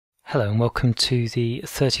Hello and welcome to the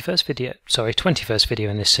 21st video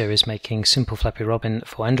in this series making simple Flappy Robin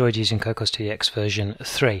for Android using Cocos2dx version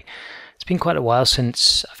 3. It's been quite a while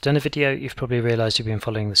since I've done a video. You've probably realised you've been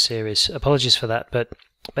following the series. Apologies for that, but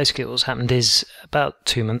basically what's happened is about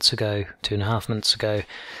 2.5 months ago,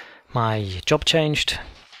 my job changed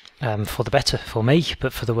for the better for me,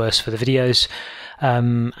 but for the worse for the videos,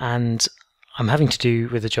 and I'm having to do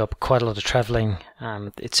with the job quite a lot of travelling.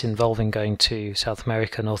 It's involving going to South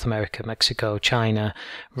America, North America, Mexico, China,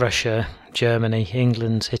 Russia, Germany,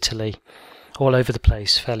 England, Italy, all over the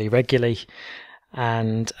place fairly regularly.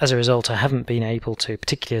 And as a result, I haven't been able to,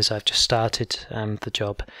 particularly as I've just started the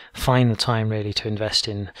job, find the time really to invest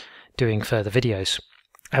in doing further videos.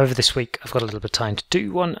 However, this week I've got a little bit of time to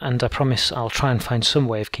do one, and I promise I'll try and find some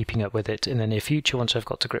way of keeping up with it in the near future once I've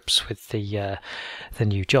got to grips with the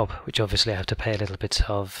new job, which obviously I have to pay a little bit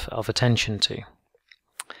of attention to.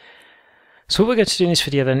 So what we're going to do in this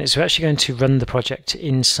video then is we're actually going to run the project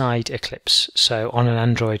inside Eclipse, so on an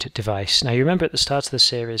Android device. Now you remember at the start of the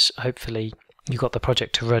series, hopefully you got the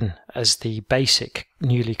project to run as the basic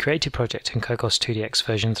newly created project in Cocos2dx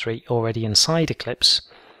version 3 already inside Eclipse.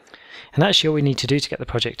 And actually all we need to do to get the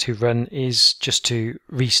project to run is just to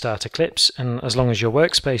restart Eclipse, and as long as your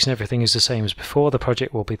workspace and everything is the same as before, the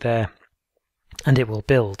project will be there and it will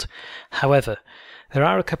build. However, there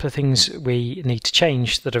are a couple of things we need to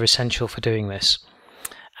change that are essential for doing this.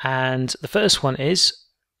 And the first one is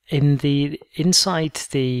inside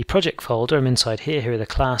the project folder, I'm inside here are the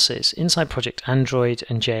classes. Inside project Android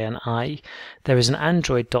and JNI, there is an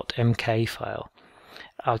android.mk file.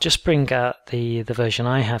 I'll just bring out the version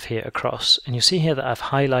I have here across, and you'll see here that I've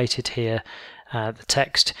highlighted here the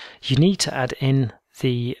text. You need to add in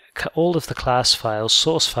all of the class files,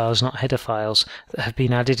 source files, not header files, that have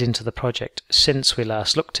been added into the project since we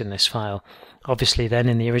last looked in this file. Obviously then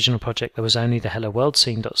in the original project there was only the hello world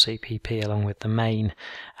scene.cpp along with the main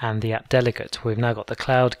and the app delegate. We've now got the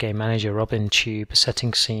cloud, game manager, Robin, tube,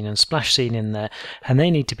 settings scene and splash scene in there, and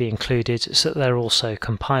they need to be included so that they're also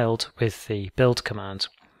compiled with the build command.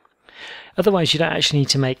 Otherwise you don't actually need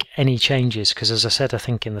to make any changes, because as I said I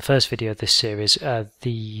think in the first video of this series,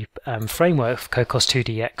 the framework of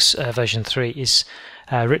Cocos2dx version 3 is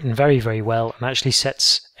written very well and actually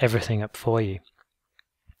sets everything up for you.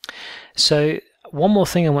 So one more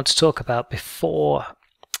thing I want to talk about before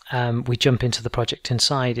we jump into the project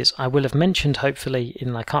inside is I will have mentioned hopefully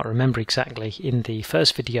I can't remember exactly, in the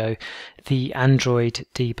first video, the Android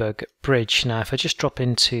Debug bridge. Now if I just drop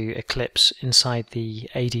into Eclipse inside the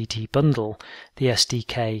ADT bundle, the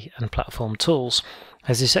SDK and platform tools,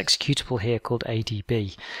 there's this executable here called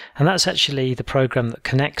ADB, and that's actually the program that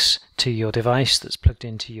connects to your device that's plugged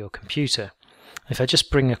into your computer. If I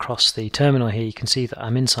just bring across the terminal here, you can see that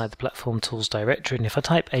I'm inside the platform tools directory, and if I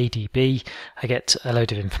type ADB, I get a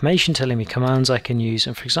load of information telling me commands I can use.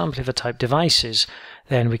 And for example, if I type devices,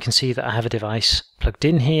 then we can see that I have a device plugged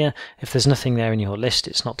in here. If there's nothing there in your list,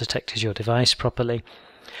 it's not detected your device properly.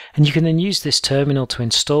 And you can then use this terminal to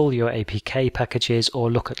install your APK packages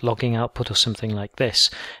or look at logging output or something like this.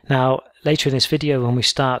 Now, later in this video, when we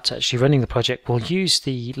start actually running the project, we'll use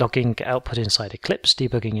the logging output inside Eclipse,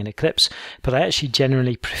 debugging in Eclipse, but I actually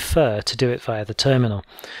generally prefer to do it via the terminal.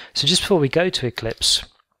 So just before we go to Eclipse,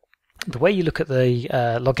 the way you look at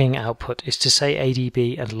the logging output is to say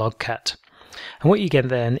ADB and logcat. And what you get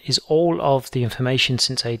then is all of the information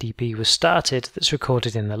since ADB was started that's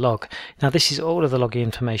recorded in the log. Now this is all of the logging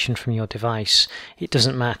information from your device. It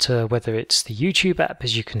doesn't matter whether it's the YouTube app,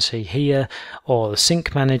 as you can see here, or the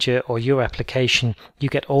sync manager or your application, you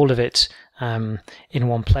get all of it in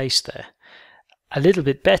one place there. A little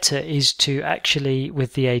bit better is to actually,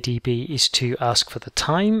 with the ADB, is to ask for the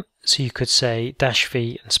time. So you could say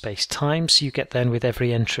 -v and space time, so you get then with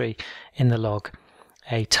every entry in the log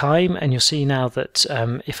a time, and you'll see now that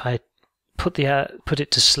if I put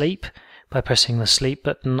it to sleep by pressing the sleep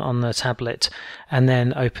button on the tablet and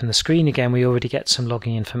then open the screen again, we already get some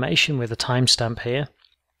logging information with a timestamp here.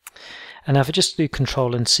 And now if I just do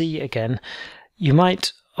Control and C again, you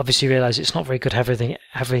might obviously realize it's not very good having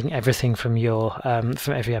everything from your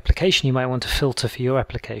from every application. You might want to filter for your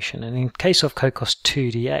application, and in case of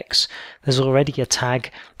Cocos2dx, there's already a tag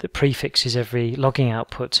that prefixes every logging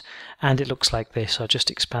output, and it looks like this. I'll just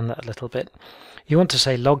expand that a little bit. You want to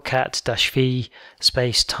say logcat -v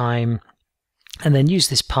space time, and then use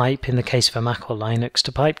this pipe in the case of a Mac or Linux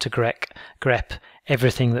to pipe to grep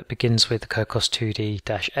everything that begins with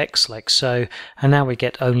Cocos2d-x like so, and now we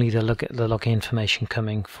get only the logging information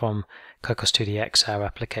coming from Cocos2dx, our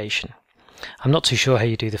application. I'm not too sure how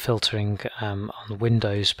you do the filtering on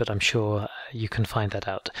Windows, but I'm sure you can find that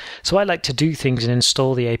out. So I like to do things and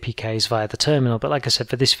install the APKs via the terminal, but like I said,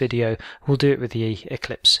 for this video, we'll do it with the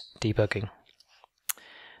Eclipse debugging.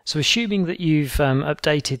 So assuming that you've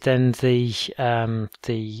updated then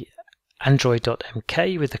the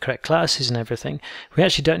Android.mk with the correct classes and everything, we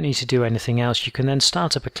actually don't need to do anything else. You can then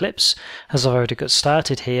start up Eclipse, as I've already got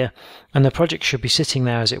started here, and the project should be sitting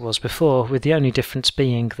there as it was before, with the only difference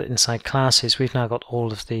being that inside classes we've now got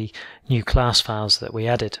all of the new class files that we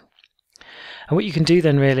added. And what you can do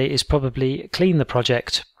then really is probably clean the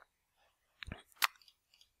project,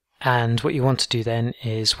 and what you want to do then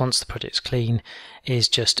is, once the project's clean, is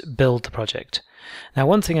just build the project. Now,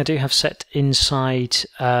 one thing I do have set inside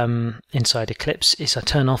Eclipse is I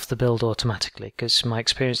turn off the build automatically, because my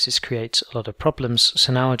experience this creates a lot of problems.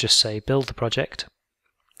 So now I'll just say build the project.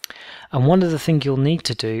 And one of the things you'll need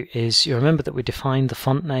to do is, you remember that we defined the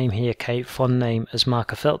font name here, font name as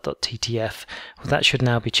markerfelt.ttf. Well, that should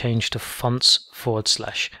now be changed to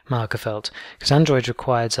fonts/markerfelt, because Android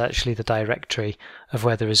requires actually the directory of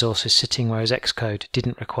where the resource is sitting, whereas Xcode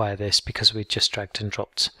didn't require this because we just dragged and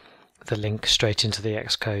dropped the link straight into the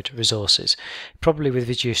Xcode resources. Probably with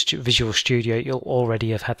Visual Studio you'll already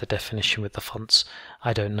have had the definition with the fonts.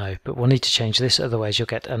 I don't know, but we'll need to change this, otherwise you'll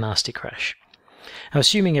get a nasty crash. Now,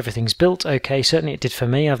 assuming everything's built okay, certainly it did for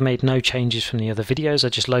me. I've made no changes from the other videos. I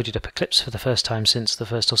just loaded up Eclipse for the first time since the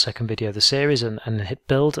first or second video of the series and hit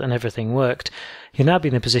build, and everything worked. You'll now be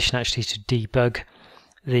in a position actually to debug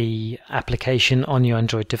the application on your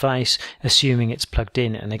Android device, assuming it's plugged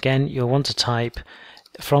in. And again, you'll want to type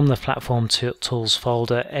from the platform tools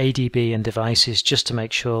folder ADB and devices, just to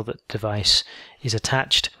make sure that the device is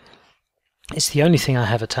attached. It's the only thing I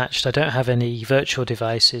have attached. I don't have any virtual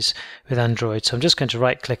devices with Android, so I'm just going to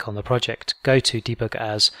right click on the project, go to Debug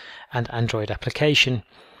As and Android Application,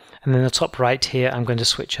 and then the top right here I'm going to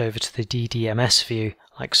switch over to the DDMS view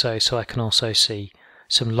like so I can also see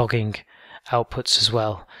some logging outputs as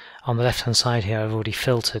well. On the left hand side here I've already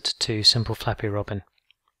filtered to Simple Flappy Robin.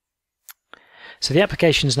 So the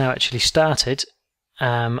application is now actually started.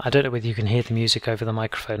 I don't know whether you can hear the music over the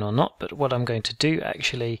microphone or not, but what I'm going to do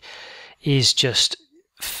actually is just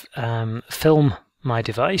film my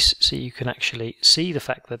device so you can actually see the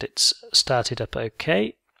fact that it's started up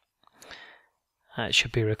okay. It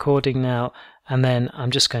should be recording now, and then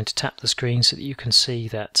I'm just going to tap the screen so that you can see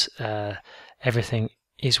that everything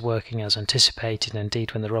is working as anticipated.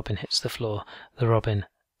 Indeed, when the robin hits the floor, the robin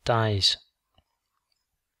dies.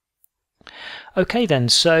 Okay then,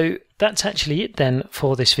 so that's actually it then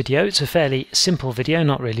for this video. It's a fairly simple video,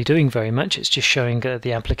 not really doing very much. It's just showing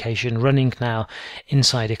the application running now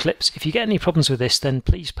inside Eclipse. If you get any problems with this, then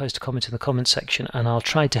please post a comment in the comment section and I'll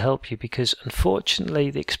try to help you, because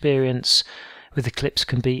unfortunately the experience with Eclipse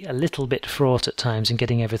can be a little bit fraught at times in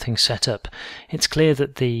getting everything set up. It's clear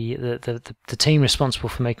that the team responsible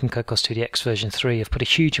for making Cocos2dx version 3 have put a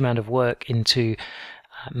huge amount of work into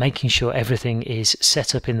making sure everything is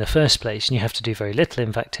set up in the first place, and you have to do very little.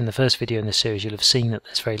 In fact, in the first video in this series you'll have seen that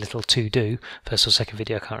there's very little to do. First or second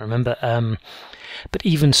video, I can't remember. But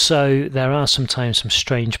even so, there are sometimes some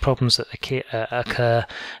strange problems that occur,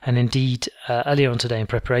 and indeed earlier on today in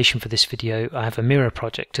preparation for this video I have a mirror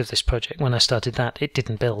project of this project. When I started that, it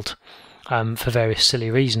didn't build for various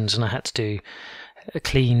silly reasons, and I had to do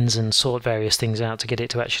cleans and sort various things out to get it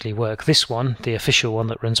to actually work. This one, the official one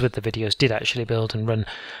that runs with the videos, did actually build and run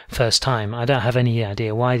first time. I don't have any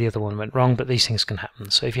idea why the other one went wrong, but these things can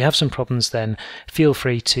happen. So if you have some problems, then feel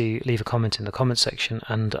free to leave a comment in the comment section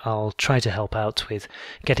and I'll try to help out with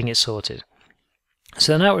getting it sorted.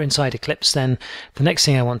 So now we're inside Eclipse, then the next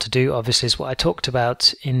thing I want to do obviously is what I talked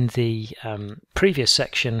about in the previous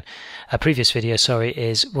video,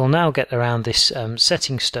 is we'll now get around this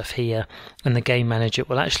setting stuff here, and the game manager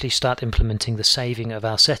will actually start implementing the saving of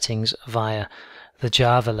our settings via the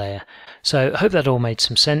Java layer. So I hope that all made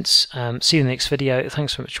some sense. See you in the next video.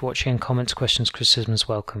 Thanks so much for watching, and comments, questions, criticisms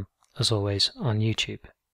welcome as always on YouTube.